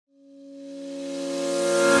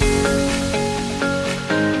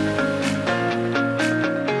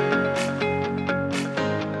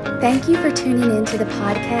Thank you for tuning in to the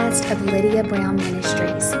podcast of Lydia Brown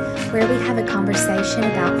Ministries, where we have a conversation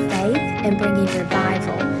about faith and bringing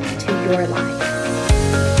revival to your life.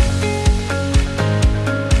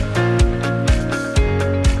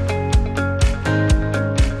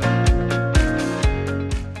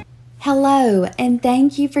 Hello, and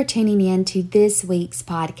thank you for tuning in to this week's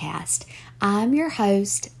podcast. I'm your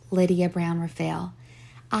host, Lydia Brown Raphael.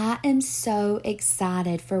 I am so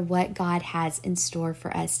excited for what God has in store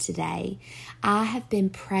for us today. I have been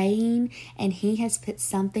praying and He has put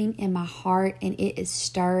something in my heart and it is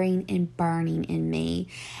stirring and burning in me.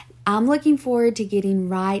 I'm looking forward to getting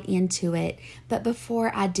right into it, but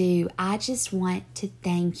before I do, I just want to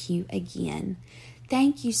thank you again.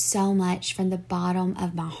 Thank you so much from the bottom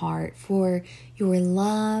of my heart for your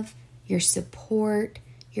love, your support,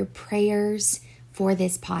 your prayers for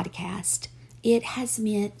this podcast. It has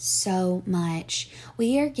meant so much.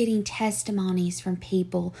 We are getting testimonies from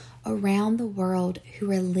people around the world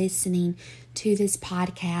who are listening to this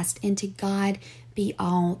podcast, and to God be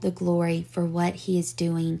all the glory for what He is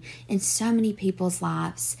doing in so many people's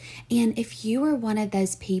lives. And if you are one of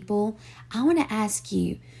those people, I want to ask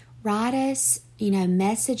you, write us,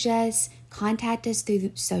 message us, contact us through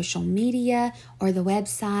social media or the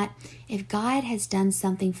website. If God has done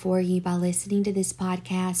something for you by listening to this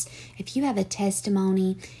podcast, if you have a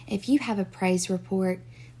testimony, if you have a praise report,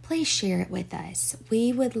 please share it with us.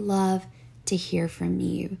 We would love to hear from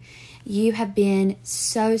you. You have been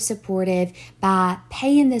so supportive by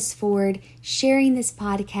paying this forward, sharing this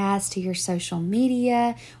podcast to your social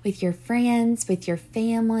media, with your friends, with your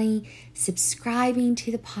family, subscribing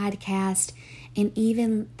to the podcast, and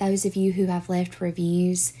even those of you who have left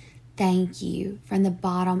reviews. Thank you from the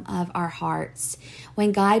bottom of our hearts.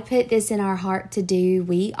 When God put this in our heart to do,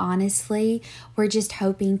 we honestly were just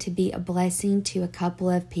hoping to be a blessing to a couple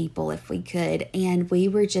of people if we could. And we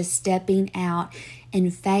were just stepping out in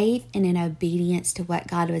faith and in obedience to what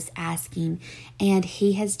God was asking. And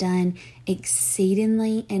He has done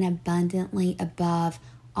exceedingly and abundantly above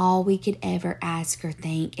all we could ever ask or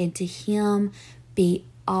think. And to Him be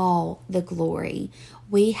all the glory.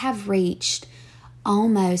 We have reached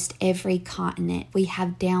almost every continent. We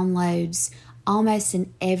have downloads almost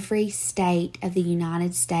in every state of the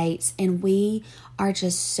United States, and we are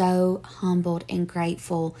just so humbled and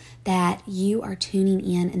grateful that you are tuning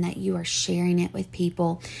in and that you are sharing it with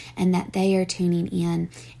people and that they are tuning in.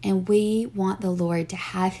 And we want the Lord to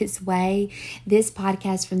have His way. This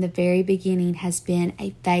podcast from the very beginning has been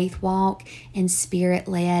a faith walk and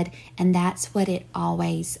spirit-led, and that's what it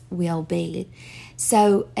always will be.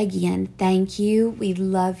 So again, thank you. We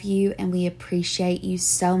love you and we appreciate you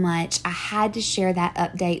so much. I had to share that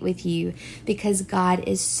update with you because God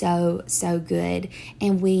is so, so good.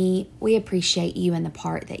 And we appreciate you and the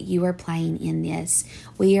part that you are playing in this.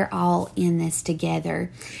 We are all in this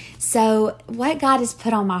together. So what God has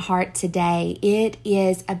put on my heart today, it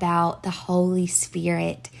is about the Holy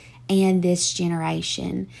Spirit and this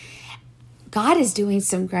generation. God is doing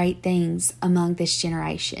some great things among this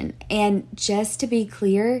generation. And just to be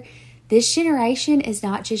clear, this generation is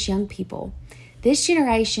not just young people. This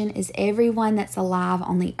generation is everyone that's alive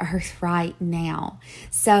on the earth right now.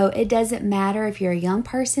 So it doesn't matter if you're a young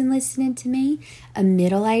person listening to me, a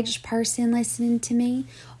middle-aged person listening to me,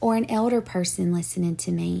 or an elder person listening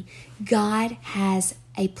to me. God has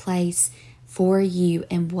a place for you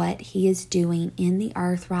and what He is doing in the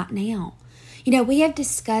earth right now. We have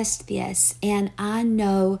discussed this, and I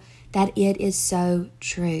know that it is so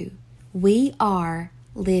true. We are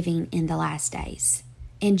living in the last days,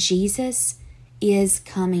 and Jesus is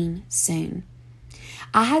coming soon.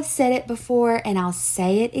 I have said it before, and I'll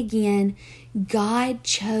say it again. God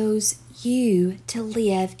chose you to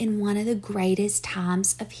live in one of the greatest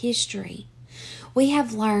times of history. We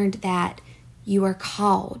have learned that you are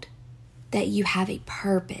called, that you have a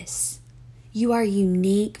purpose. You are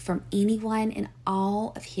unique from anyone in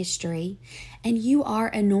all of history, and you are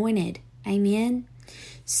anointed. Amen?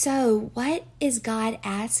 So, what is God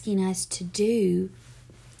asking us to do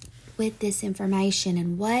with this information,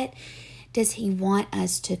 and what does He want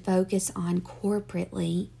us to focus on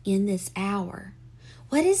corporately in this hour?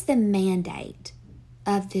 What is the mandate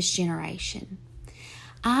of this generation?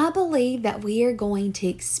 I believe that we are going to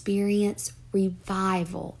experience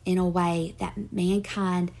revival in a way that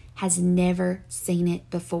mankind has never seen it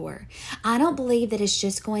before. I don't believe that it's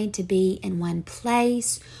just going to be in one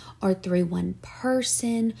place or through one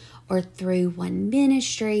person or through one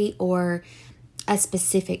ministry or a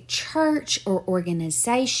specific church or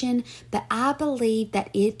organization, but I believe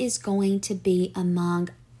that it is going to be among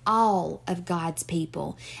all of God's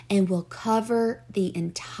people and will cover the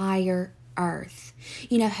entire earth.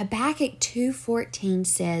 Habakkuk 2:14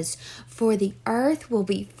 says, "For the earth will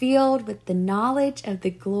be filled with the knowledge of the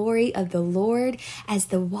glory of the Lord as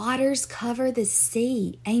the waters cover the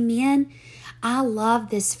sea." Amen. I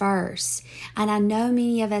love this verse, and I know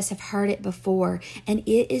many of us have heard it before, and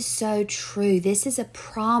it is so true. This is a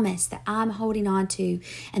promise that I'm holding on to,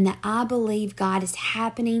 and that I believe God is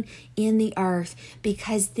happening in the earth,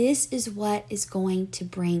 because this is what is going to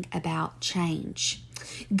bring about change.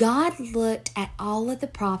 God looked at all of the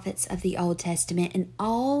prophets of the Old Testament and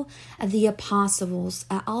all of the apostles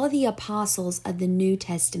of the New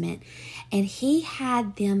Testament, and He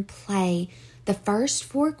had them play the first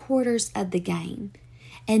 4 quarters of the game.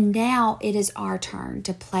 And now it is our turn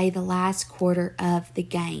to play the last quarter of the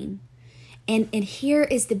game. And here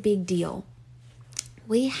is the big deal.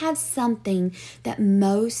 We have something that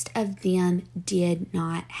most of them did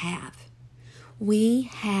not have. We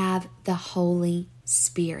have the Holy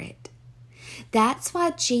Spirit. That's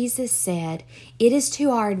why Jesus said it is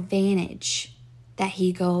to our advantage that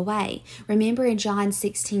He go away. Remember in John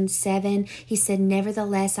 16:7, He said,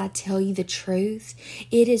 "Nevertheless, I tell you the truth.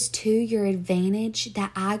 It is to your advantage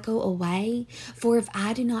that I go away. For if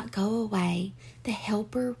I do not go away, the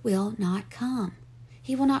Helper will not come.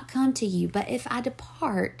 He will not come to you. But if I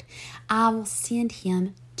depart, I will send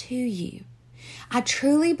Him to you." I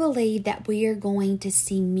truly believe that we are going to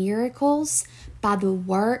see miracles by the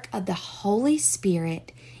work of the Holy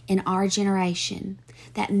Spirit in our generation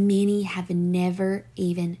that many have never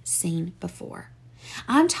even seen before.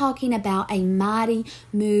 I'm talking about a mighty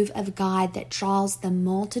move of God that draws the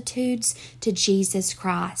multitudes to Jesus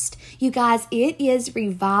Christ. You guys, it is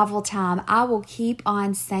revival time. I will keep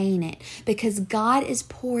on saying it, because God is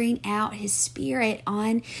pouring out His Spirit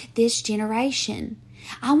on this generation.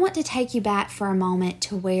 I want to take you back for a moment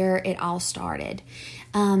to where it all started.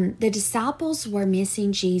 The disciples were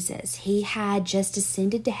missing Jesus. He had just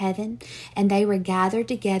ascended to heaven, and they were gathered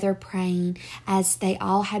together praying as they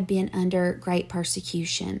all had been under great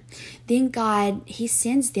persecution. Then God, He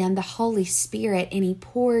sends them the Holy Spirit, and He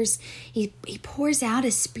pours out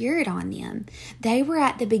His Spirit on them. They were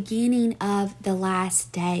at the beginning of the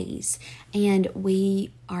last days, and we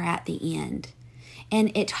are at the end. And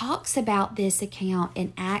it talks about this account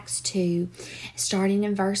in Acts 2, starting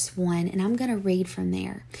in verse 1, and I'm going to read from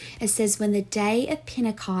there. It says, "When the day of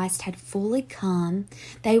Pentecost had fully come,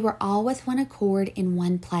 they were all with one accord in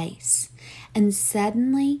one place. And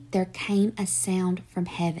suddenly there came a sound from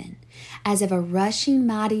heaven, as of a rushing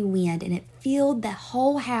mighty wind, and it filled the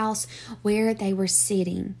whole house where they were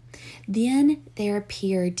sitting. Then there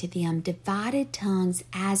appeared to them divided tongues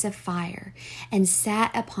as of fire, and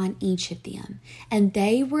sat upon each of them. And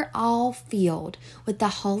they were all filled with the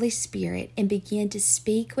Holy Spirit, and began to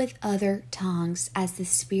speak with other tongues as the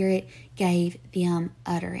Spirit gave them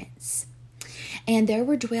utterance. And there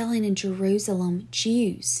were dwelling in Jerusalem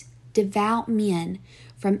Jews, devout men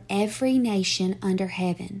from every nation under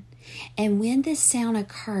heaven. And when this sound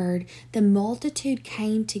occurred, the multitude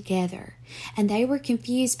came together, and they were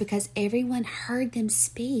confused because everyone heard them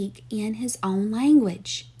speak in his own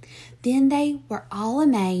language. Then they were all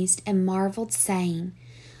amazed and marveled, saying,"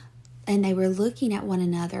 and they were looking at one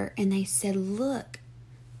another, and they said, "Look,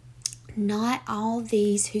 not all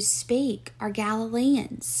these who speak are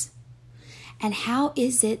Galileans? And how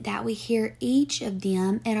is it that we hear each of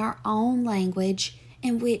them in our own language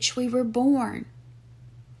in which we were born?"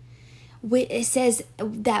 It says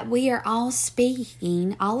that we are all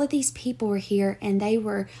speaking. All of these people were here, and they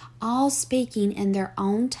were all speaking in their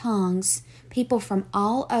own tongues, people from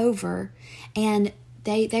all over, and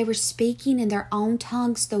they were speaking in their own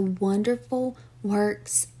tongues the wonderful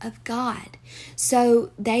works of God.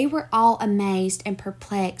 So they were all amazed and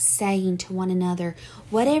perplexed, saying to one another,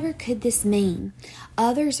 "Whatever could this mean?"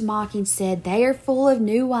 Others mocking said, "They are full of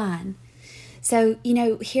new wine." So,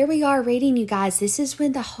 here we are reading, you guys. This is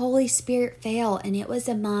when the Holy Spirit fell, and it was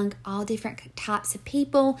among all different types of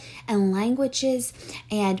people and languages,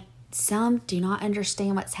 and some do not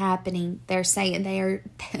understand what's happening. They're saying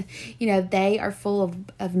they are full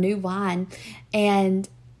of new wine. And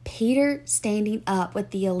Peter, standing up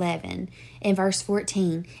with the 11, in verse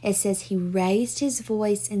 14, it says, "He raised his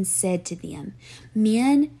voice and said to them,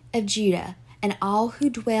 'Men of Judah, and all who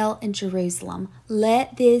dwell in Jerusalem,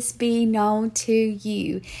 let this be known to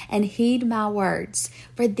you, and heed my words.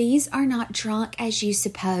 For these are not drunk as you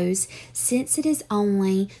suppose, since it is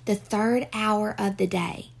only the 3rd hour of the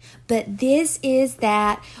day. but this is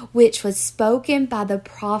that which was spoken by the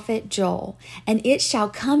prophet Joel. And it shall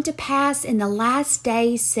come to pass in the last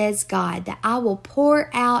days, says God, that I will pour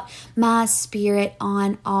out my Spirit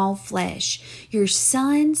on all flesh. Your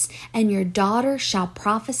sons and your daughters shall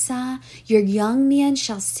prophesy. Your young men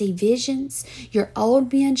shall see visions. Your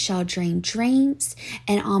old men shall dream dreams.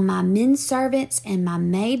 And on my men servants and my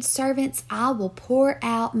maid servants I will pour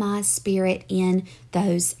out my Spirit in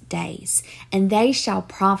those days, and they shall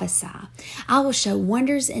prophesy. I will show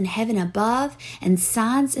wonders in heaven above and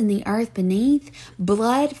signs in the earth beneath,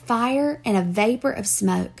 blood, fire, and a vapor of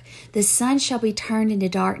smoke. The sun shall be turned into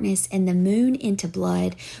darkness and the moon into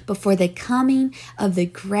blood before the coming of the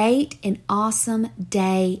great and awesome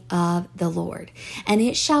day of the Lord. And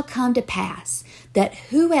it shall come to pass that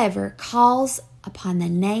whoever calls upon the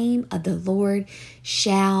name of the Lord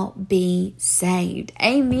shall be saved.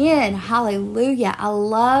 Amen. Hallelujah. I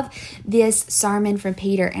love this sermon from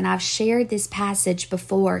Peter, and I've shared this passage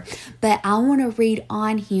before, but I want to read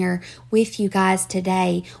on here with you guys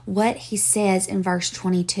today what he says in verse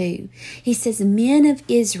 22. He says, "Men of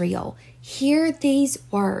Israel, hear these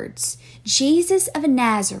words. Jesus of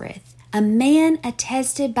Nazareth, a man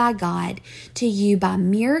attested by God to you by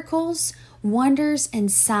miracles, wonders,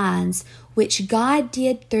 and signs, which God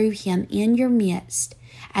did through him in your midst,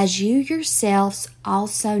 as you yourselves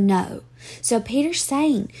also know." So Peter's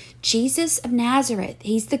saying, Jesus of Nazareth,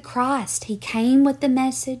 he's the Christ. He came with the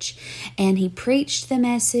message and he preached the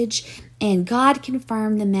message, and God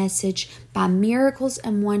confirmed the message by miracles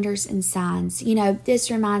and wonders and signs. You know, this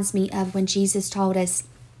reminds me of when Jesus told us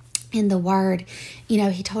in the Word,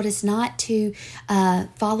 he told us not to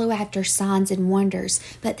follow after signs and wonders,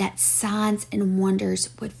 but that signs and wonders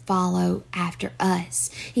would follow after us.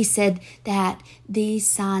 He said that these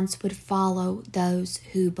signs would follow those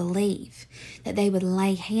who believe, that they would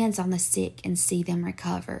lay hands on the sick and see them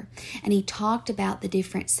recover. And he talked about the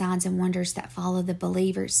different signs and wonders that follow the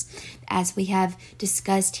believers, as we have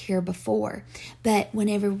discussed here before. But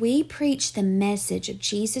whenever we preach the message of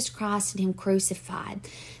Jesus Christ and him crucified,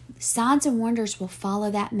 signs and wonders will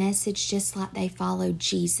follow that message just like they followed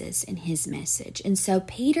Jesus and his message. And so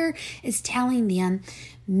Peter is telling them,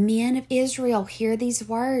 men of Israel, hear these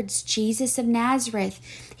words. Jesus of Nazareth,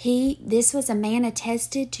 this was a man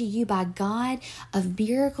attested to you by God of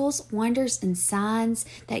miracles, wonders, and signs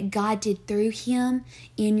that God did through him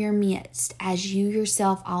in your midst, as you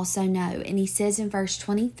yourself also know. And he says in verse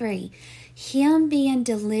 23, him being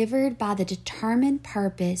delivered by the determined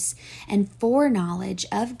purpose and foreknowledge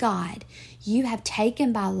of God, you have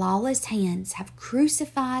taken by lawless hands, have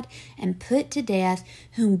crucified and put to death,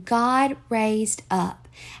 whom God raised up,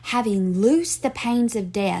 having loosed the pains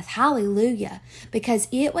of death. Hallelujah. Because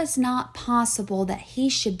it was not possible that he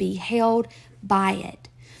should be held by it.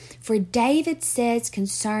 For David says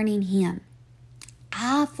concerning him,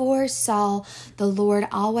 I foresaw the Lord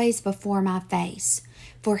always before my face,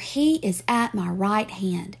 for he is at my right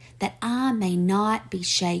hand, that I may not be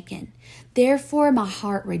shaken. Therefore my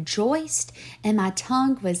heart rejoiced, and my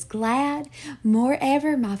tongue was glad.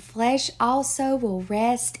 Moreover, my flesh also will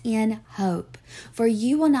rest in hope. For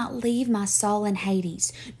you will not leave my soul in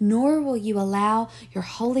Hades, nor will you allow your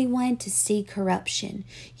Holy One to see corruption.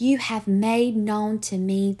 You have made known to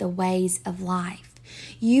me the ways of life.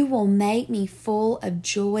 You will make me full of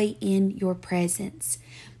joy in your presence.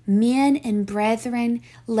 Men and brethren,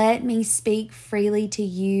 let me speak freely to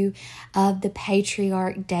you of the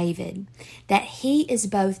patriarch David, that he is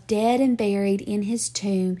both dead and buried in his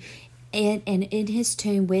tomb, and in his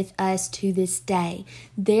tomb with us to this day.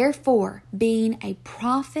 Therefore, being a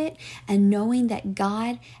prophet, and knowing that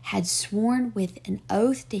God had sworn with an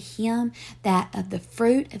oath to him that of the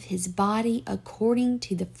fruit of his body according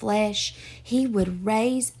to the flesh, he would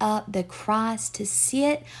raise up the Christ to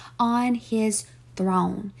sit on his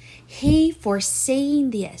throne. He, foreseeing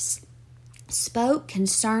this, spoke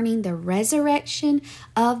concerning the resurrection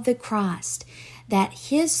of the Christ, that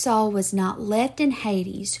his soul was not left in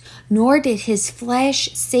Hades, nor did his flesh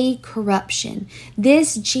see corruption.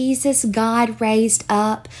 This Jesus God raised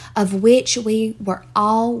up, of which we were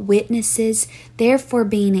all witnesses. Therefore,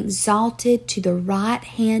 being exalted to the right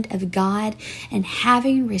hand of God, and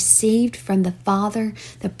having received from the Father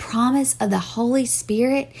the promise of the Holy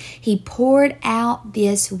Spirit, he poured out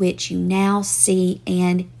this which you now see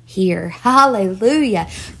and hear. Hallelujah.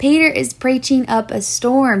 Peter is preaching up a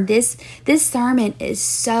storm. This sermon is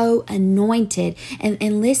so anointed.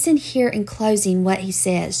 And listen here in closing what he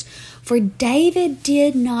says. For David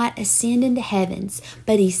did not ascend into heavens,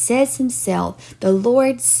 but he says himself, the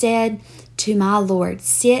Lord said to my Lord,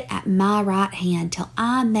 sit at my right hand till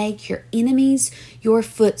I make your enemies your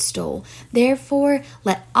footstool. Therefore,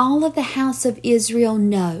 let all of the house of Israel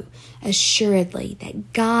know assuredly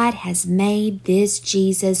that God has made this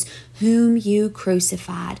Jesus whom you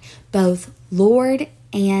crucified, both Lord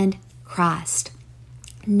and Christ.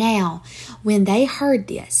 Now, when they heard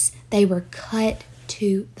this, they were cut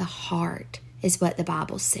to the heart, is what the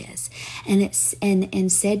Bible says. And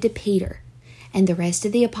said to Peter and the rest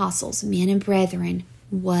of the apostles, men and brethren,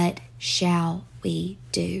 what shall we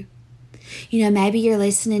do? Maybe you're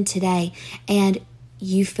listening today and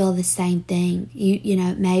you feel the same thing.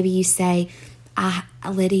 Maybe you say,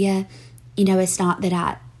 Lydia, it's not that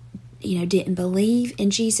I didn't believe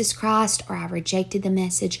in Jesus Christ or I rejected the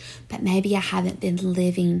message, but maybe I haven't been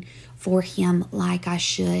living for Him like I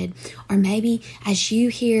should. Or maybe as you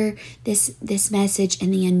hear this message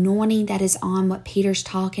and the anointing that is on what Peter's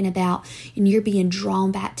talking about, and you're being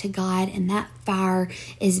drawn back to God, and that fire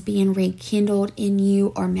is being rekindled in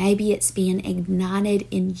you, or maybe it's being ignited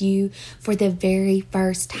in you for the very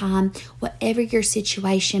first time. Whatever your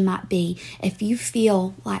situation might be, if you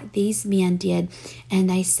feel like these men did and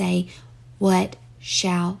they say, what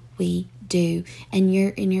shall we do? And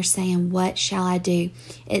you're saying, what shall I do?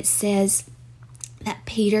 It says that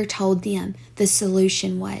Peter told them the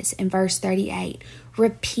solution was in verse 38,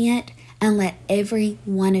 repent and let every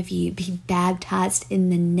one of you be baptized in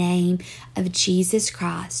the name of Jesus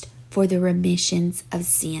Christ for the remissions of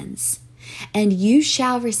sins. And you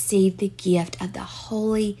shall receive the gift of the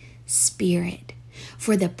Holy Spirit.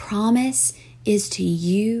 For the promise is to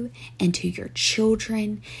you and to your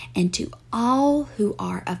children and to all who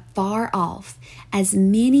are afar off, as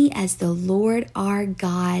many as the Lord our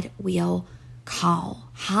God will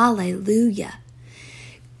call. Hallelujah.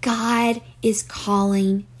 God is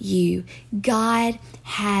calling you. God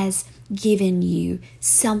has given you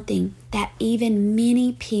something that even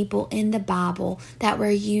many people in the Bible that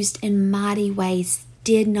were used in mighty ways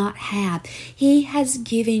did not have. He has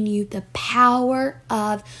given you the power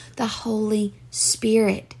of the Holy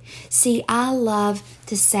Spirit. See, I love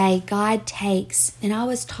to say God takes, and I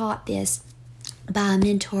was taught this by a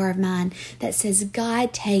mentor of mine that says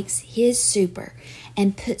God takes His super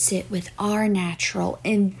and puts it with our natural,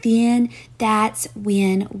 and then that's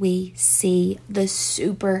when we see the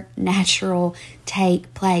supernatural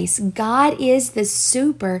take place. God is the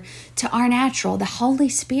super to our natural. The Holy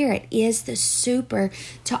Spirit is the super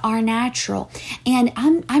to our natural. And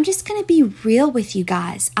I'm just going to be real with you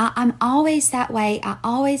guys. I'm always that way. I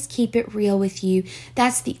always keep it real with you.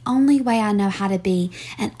 That's the only way I know how to be.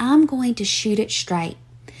 And I'm going to shoot it straight.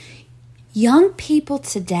 Young people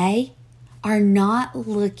today are not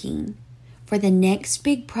looking for the next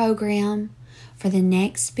big program, for the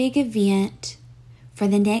next big event, for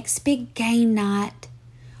the next big game night,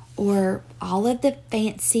 or all of the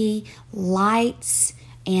fancy lights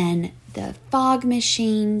and the fog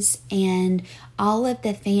machines and all of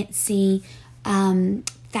the fancy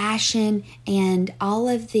fashion and all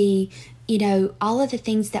of the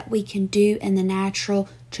things that we can do in the natural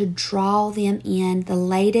to draw them in, the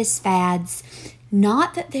latest fads.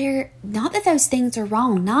 Not that those things are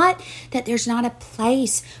wrong. Not that there's not a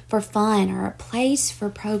place for fun or a place for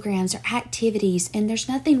programs or activities. And there's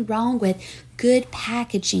nothing wrong with good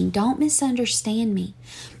packaging. Don't misunderstand me.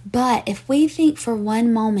 But if we think for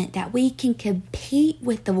one moment that we can compete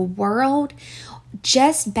with the world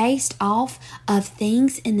just based off of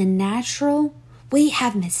things in the natural, we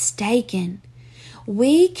have mistaken.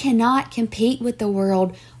 We cannot compete with the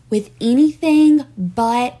world with anything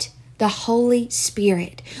but the Holy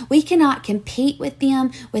Spirit. We cannot compete with them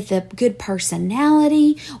with a good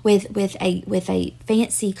personality, with a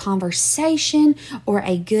fancy conversation or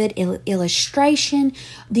a good illustration.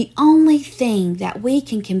 The only thing that we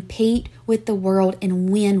can compete with the world and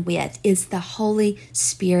win with is the Holy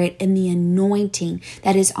Spirit and the anointing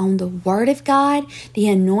that is on the Word of God, the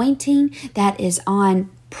anointing that is on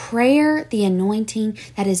prayer, the anointing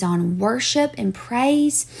that is on worship and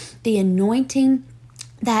praise, the anointing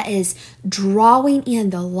that is drawing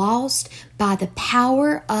in the lost by the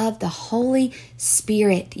power of the Holy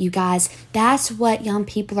Spirit, you guys. That's what young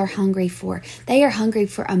people are hungry for. They are hungry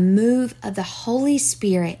for a move of the Holy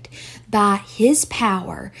Spirit by His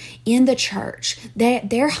power in the church.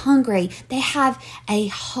 They're hungry. They have a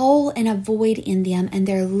hole and a void in them, and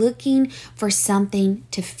they're looking for something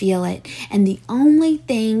to fill it. And the only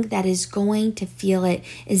thing that is going to fill it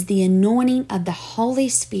is the anointing of the Holy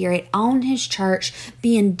Spirit on His church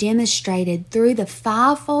being demonstrated through the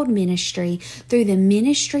fivefold ministry ministry, through the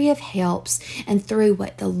ministry of helps, and through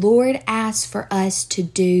what the Lord asks for us to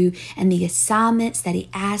do and the assignments that He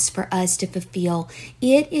asks for us to fulfill,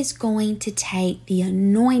 it is going to take the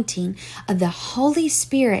anointing of the Holy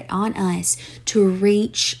Spirit on us to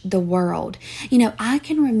reach the world. I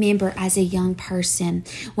can remember as a young person,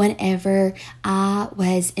 whenever I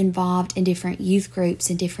was involved in different youth groups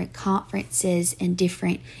and different conferences and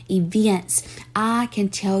different events, I can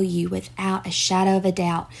tell you without a shadow of a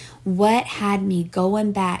doubt what had me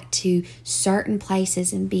going back to certain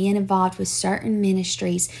places and being involved with certain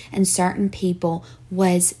ministries and certain people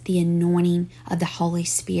was the anointing of the Holy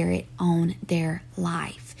Spirit on their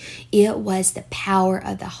life. It was the power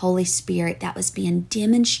of the Holy Spirit that was being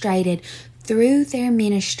demonstrated through their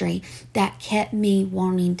ministry that kept me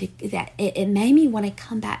wanting to, that it made me want to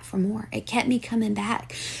come back for more. It kept me coming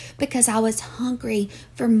back because I was hungry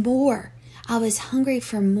for more. I was hungry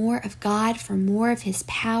for more of God, for more of His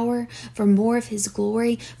power, for more of His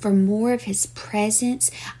glory, for more of His presence.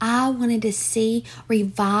 I wanted to see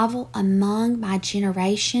revival among my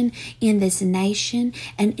generation, in this nation,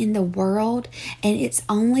 and in the world. And it's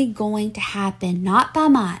only going to happen not by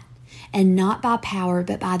might and not by power,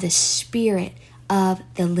 but by the Spirit of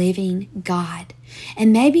the living God.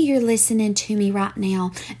 And maybe you're listening to me right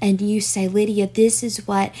now and you say, Lydia, this is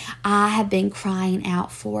what I have been crying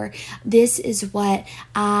out for. This is what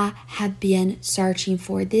I have been searching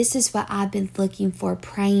for. This is what I've been looking for,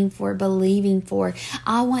 praying for, believing for.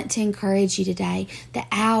 I want to encourage you today. The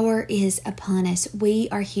hour is upon us. We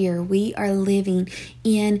are here. We are living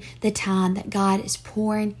in the time that God is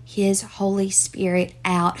pouring His Holy Spirit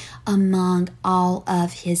out among all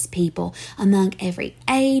of His people, among every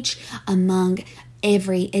age, among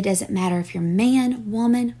it doesn't matter if you're man,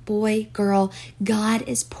 woman, boy, girl, God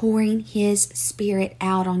is pouring His Spirit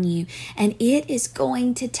out on you. And it is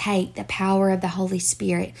going to take the power of the Holy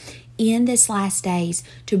Spirit in this last days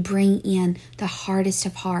to bring in the hardest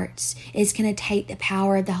of hearts. It's going to take the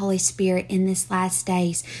power of the Holy Spirit in this last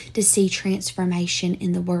days to see transformation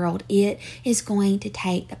in the world. It is going to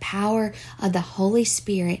take the power of the Holy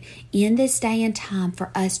Spirit in this day and time for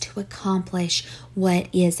us to accomplish what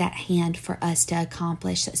is at hand for us to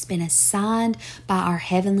accomplish. That's been assigned by our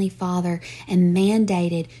Heavenly Father and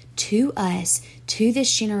mandated to us, to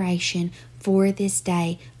this generation, for this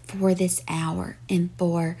day, for this hour, and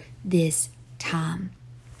for this time.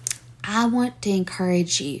 I want to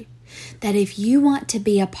encourage you that if you want to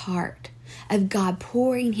be a part of God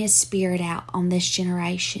pouring His Spirit out on this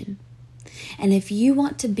generation, and if you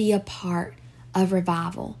want to be a part of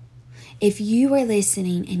revival, if you are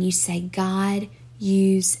listening and you say, God,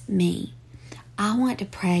 use me, I want to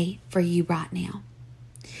pray for you right now.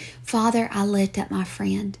 Father, I lift up my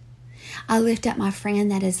friend. I lift up my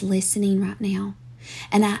friend that is listening right now,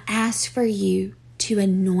 and I ask for you to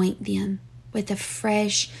anoint them with a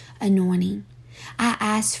fresh anointing. I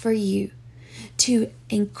ask for you to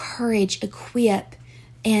encourage, equip,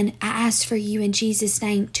 and I ask for you in Jesus'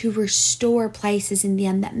 name to restore places in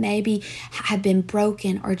them that maybe have been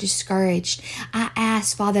broken or discouraged. I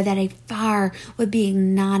ask, Father, that a fire would be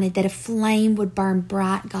ignited, that a flame would burn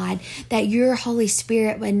bright, God, that your Holy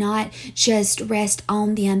Spirit would not just rest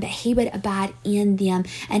on them, but He would abide in them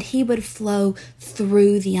and He would flow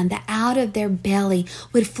through them, that out of their belly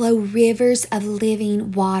would flow rivers of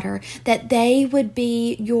living water, that they would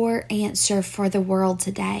be your answer for the world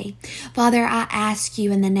today. Father, I ask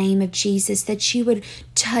you in the name of Jesus that you would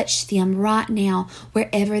touch them right now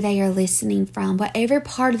wherever they are listening from, whatever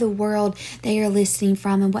part of the world they are listening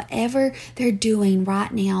from, and whatever they're doing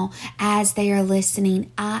right now as they are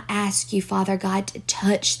listening. I ask you, Father God, to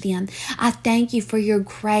touch them. I thank you for your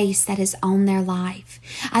grace that is on their life.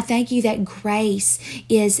 I thank you that grace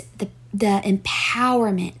is the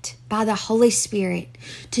empowerment by the Holy Spirit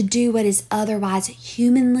to do what is otherwise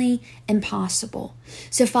humanly impossible.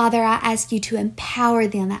 So, Father, I ask you to empower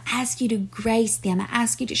them. I ask you to grace them. I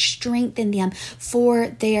ask you to strengthen them for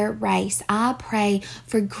their race. I pray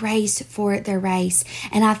for grace for their race.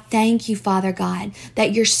 And I thank you, Father God,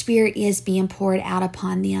 that your Spirit is being poured out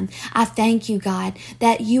upon them. I thank you, God,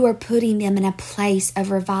 that you are putting them in a place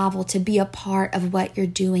of revival to be a part of what you're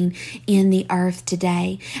doing in the earth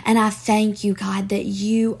today. And I thank you, God, that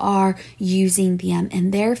you are using them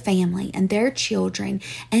and their family and their children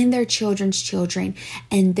and their children's children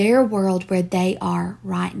and their world where they are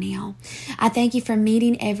right now. I thank you for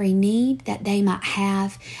meeting every need that they might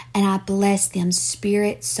have, and I bless them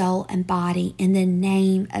spirit, soul, and body. In the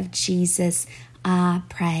name of Jesus, I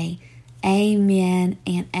pray. Amen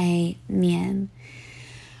and amen.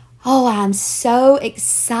 Oh, I'm so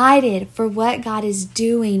excited for what God is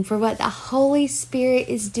doing, for what the Holy Spirit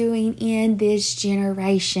is doing in this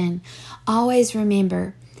generation. Always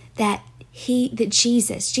remember that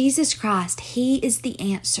Jesus Christ, He is the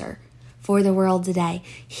answer for the world today.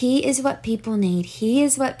 He is what people need. He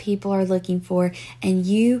is what people are looking for, and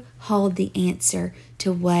you hold the answer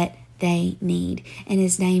to what they need. And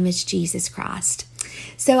His name is Jesus Christ.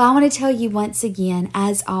 So I want to tell you once again,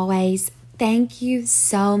 as always, thank you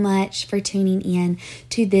so much for tuning in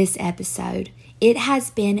to this episode. It has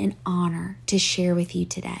been an honor to share with you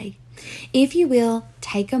today. If you will,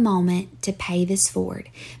 take a moment to pay this forward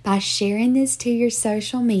by sharing this to your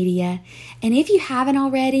social media. And if you haven't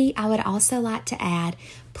already, I would also like to add,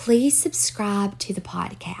 please subscribe to the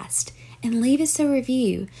podcast and leave us a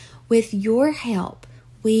review. With your help,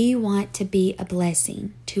 we want to be a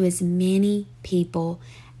blessing to as many people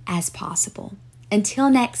as possible. Until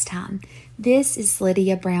next time, this is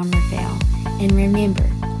Lydia Brown Raphael, and remember,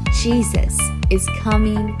 Jesus is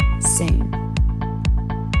coming soon.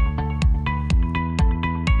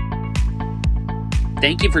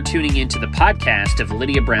 Thank you for tuning into the podcast of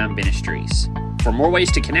Lydia Brown Ministries. For more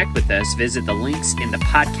ways to connect with us, visit the links in the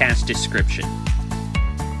podcast description.